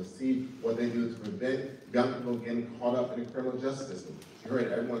programs and see what they do to prevent young people getting caught up in the criminal justice system. You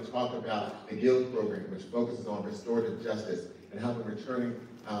heard everyone talk about the Guild program, which focuses on restorative justice and helping returning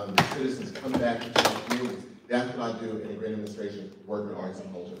citizens come back into our communities. That's what I do in the Great Administration, working with arts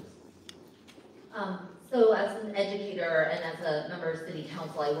and culture. So as an educator and as a member of City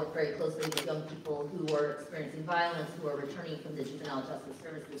Council, I work very closely with young people who are experiencing violence, who are returning from the Juvenile Justice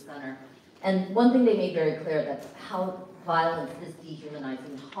Services Center. And one thing they made very clear, that's how violence is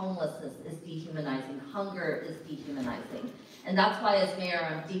dehumanizing, homelessness is dehumanizing, hunger is dehumanizing. And that's why as mayor,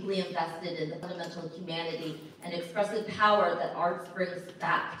 I'm deeply invested in the fundamental humanity and expressive power that arts brings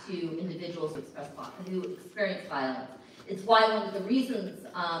back to individuals who experience violence. It's why one of the reasons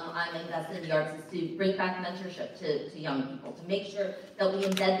I'm invested in the arts is to bring back mentorship to young people, to make sure that we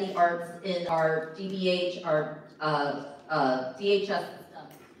embed the arts in our DBH, our DHS system,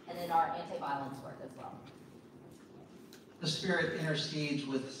 and in our anti-violence work as well. The spirit intercedes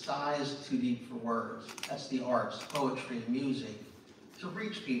with sighs too deep for words. That's the arts, poetry, music, to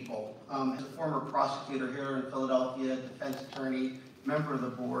reach people. As a former prosecutor here in Philadelphia, defense attorney, member of the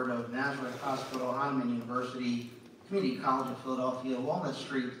board of Nazareth Hospital, Hahnemann University, Community College of Philadelphia, Walnut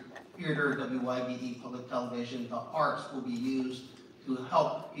Street Theater, WYBE Public Television, the arts will be used to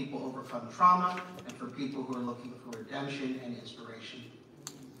help people overcome trauma and for people who are looking for redemption and inspiration.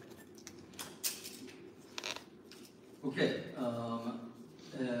 Okay,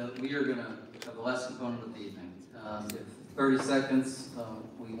 we are going to have the last component of the evening. 30 seconds,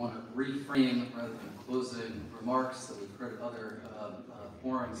 we want to reframe rather than closing remarks that we've heard at other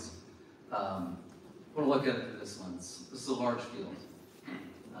forums. I want to look at it through this lens. This is a large field.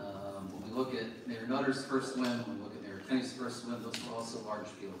 When we look at Mayor Nutter's first win, when we look at Mayor Kenny's first win, those were also large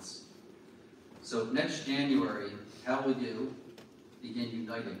fields. So next January, how we do begin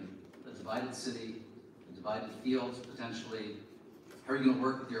uniting a divided city, a divided field, potentially. How are you going to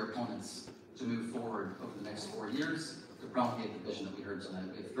work with your opponents to move forward over the next 4 years to promulgate the vision that we heard tonight?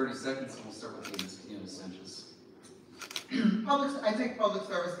 We have 30 seconds, and we'll start with you, Ms. Quiñones-Sánchez. I take public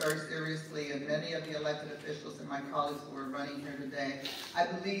service very seriously, and many of the elected officials and my colleagues who are running here today, I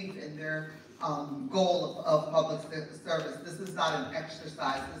believe in their goal of public service. This is not an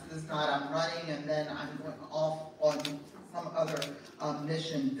exercise. This is not I'm running and then I'm going off on some other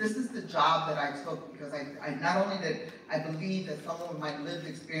mission. This is the job that I took because I not only did I believe that someone with my lived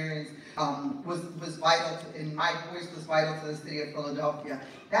experience was vital, and my voice was vital to the city of Philadelphia.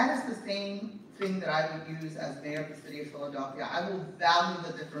 That is the same thing that I would use as mayor of the city of Philadelphia. I will value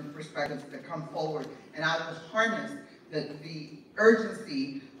the different perspectives that come forward, and I will harness the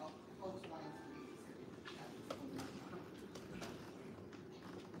urgency of folks wanting to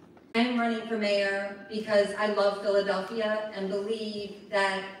be. I'm running for mayor because I love Philadelphia and believe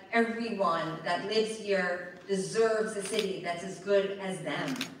that everyone that lives here deserves a city that's as good as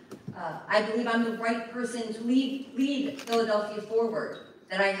them. I believe I'm the right person to lead Philadelphia forward,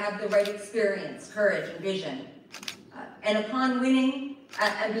 that I have the right experience, courage, and vision. And upon winning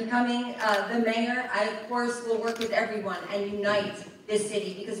and becoming the mayor, I, of course, will work with everyone and unite this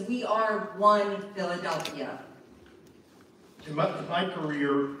city because we are one Philadelphia. In my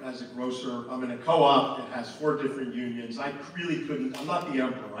career as a grocer, I'm in a co-op that has 4 different unions. I really couldn't, I'm not the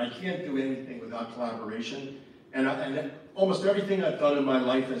emperor. I can't do anything without collaboration. And almost everything I've done in my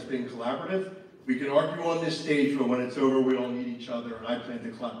life has been collaborative. We can argue on this stage, but when it's over, we all need each other, and I plan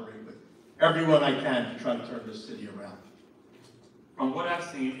to collaborate with everyone I can to try to turn this city around. From what I've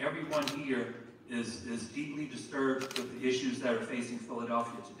seen, everyone here is deeply disturbed with the issues that are facing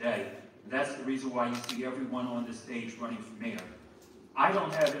Philadelphia today. And that's the reason why you see everyone on this stage running for mayor. I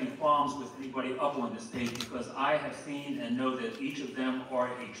don't have any qualms with anybody up on this stage because I have seen and know that each of them are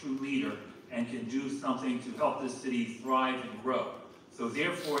a true leader and can do something to help this city thrive and grow. So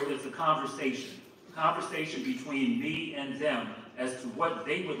therefore, it's a conversation between me and them as to what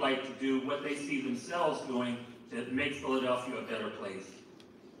they would like to do, what they see themselves doing to make Philadelphia a better place.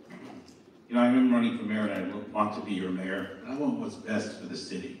 You know, I remember running for mayor, and I want to be your mayor. I want what's best for the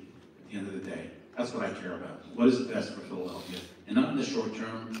city at the end of the day. That's what I care about. What is best for Philadelphia? And not in the short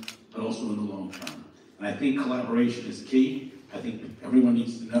term, but also in the long term. And I think collaboration is key. I think everyone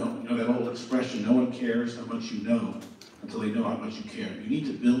needs to know. You know that old expression, no one cares how much you know until they know how much you care. You need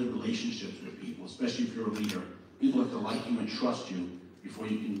to build relationships with people, especially if you're a leader. People have to like you and trust you before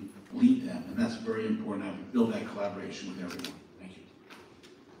you can lead them. And that's very important. I have to build that collaboration with everyone. Thank you.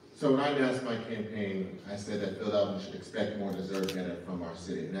 So when I announced my campaign, I said that Philadelphia should expect more, deserve better from our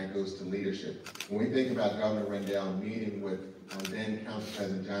city, and that goes to leadership. When we think about Governor Rendell meeting with then Council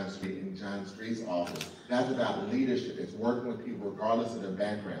President John Street in John Street's office, that's about leadership. It's working with people regardless of their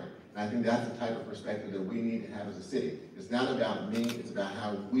background. And I think that's the type of perspective that we need to have as a city. It's not about me, it's about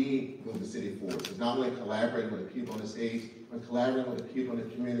how we move the city forward. It's not only collaborating with the people on the stage, but collaborating with the people in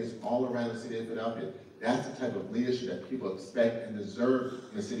the communities all around the city of Philadelphia. That's the type of leadership that people expect and deserve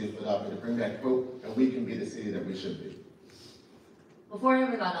in the city of Philadelphia, to bring back hope that we can be the city that we should be. Before I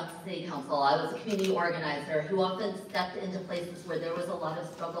ever got on to city council, I was a community organizer who often stepped into places where there was a lot of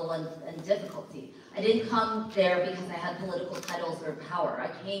struggle and difficulty. I didn't come there because I had political titles or power. I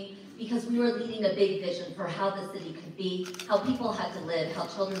came because we were leading a big vision for how the city could be, how people had to live, how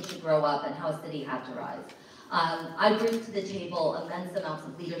children should grow up, and how a city had to rise. I bring to the table immense amounts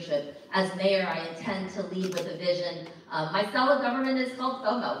of leadership. As mayor, I intend to lead with a vision. My style of government is called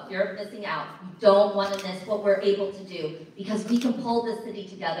FOMO, fear of missing out. You don't want to miss what we're able to do because we can pull this city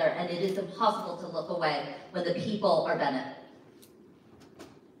together, and it is impossible to look away when the people are benefiting.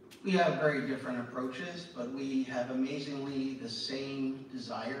 We have very different approaches, but we have amazingly the same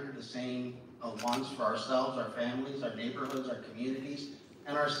desire, the same wants for ourselves, our families, our neighborhoods, our communities,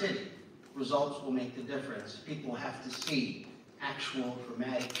 and our city. Results will make the difference. People have to see actual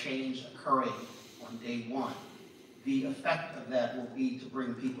dramatic change occurring on day one. The effect of that will be to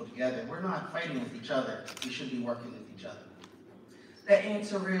bring people together. We're not fighting with each other. We should be working with each other. The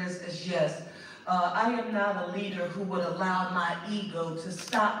answer is yes. I am not a leader who would allow my ego to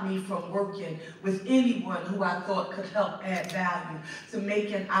stop me from working with anyone who I thought could help add value to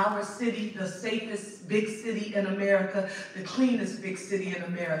making our city the safest big city in America, the cleanest big city in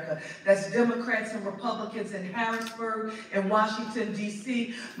America. That's Democrats and Republicans in Harrisburg and Washington,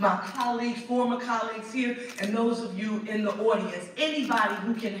 D.C., my colleagues, former colleagues here, and those of you in the audience. Anybody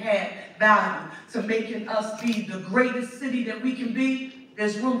who can add value to making us be the greatest city that we can be,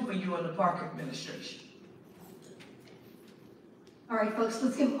 there's room for you in the Parker administration. All right, folks,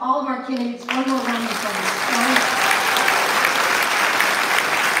 let's give all of our candidates one more round of applause.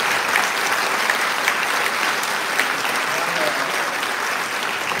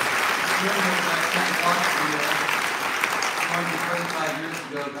 More than 35 years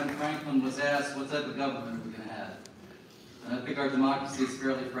ago, Ben Franklin was asked, what type of government are we going to have? And I think our democracy is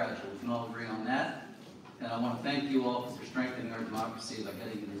fairly fragile. We can all agree on that. And I want to thank you all for strengthening our democracy by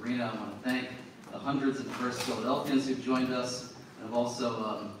getting in the arena. I want to thank the hundreds of diverse Philadelphians who've joined us and have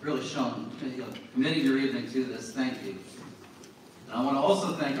also really shown, committing your evening to this. Thank you. And I want to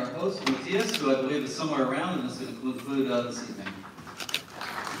also thank our host, Matthias, who I believe is somewhere around and is going to conclude this evening.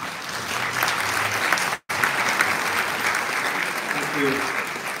 Thank you.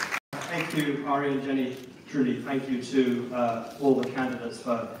 Thank you, Ari and Jenny. Truly, thank you to all the candidates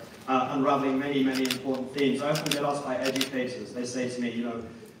for unraveling many, many important themes. I often get asked by educators. They say to me, you know,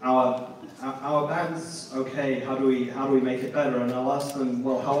 our band's okay. How do we make it better? And I'll ask them,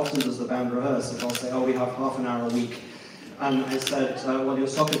 well, how often does the band rehearse? And they'll say, oh, we have half an hour a week. And I said, well, your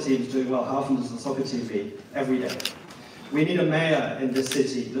soccer team's doing well. How often does the soccer team meet? Every day. We need a mayor in this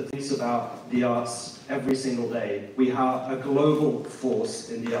city that thinks about the arts every single day. We have a global force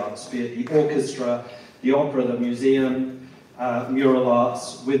in the arts, be it the orchestra, the opera, the museum, mural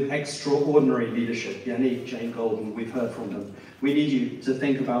arts, with extraordinary leadership. Yannick, Jane Golden, we've heard from them. We need you to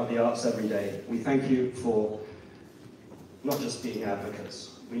think about the arts every day. We thank you for not just being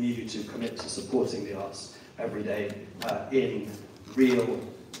advocates. We need you to commit to supporting the arts every day in real,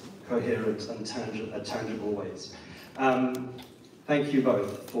 coherent and tangible ways. Thank you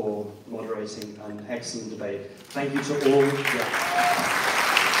both for moderating an excellent debate. Thank you to all.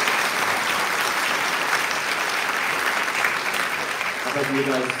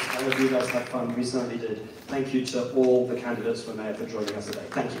 I hope you guys had fun. We certainly did. Thank you to all the candidates for mayor for joining us today.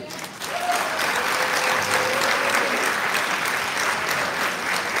 Thank you.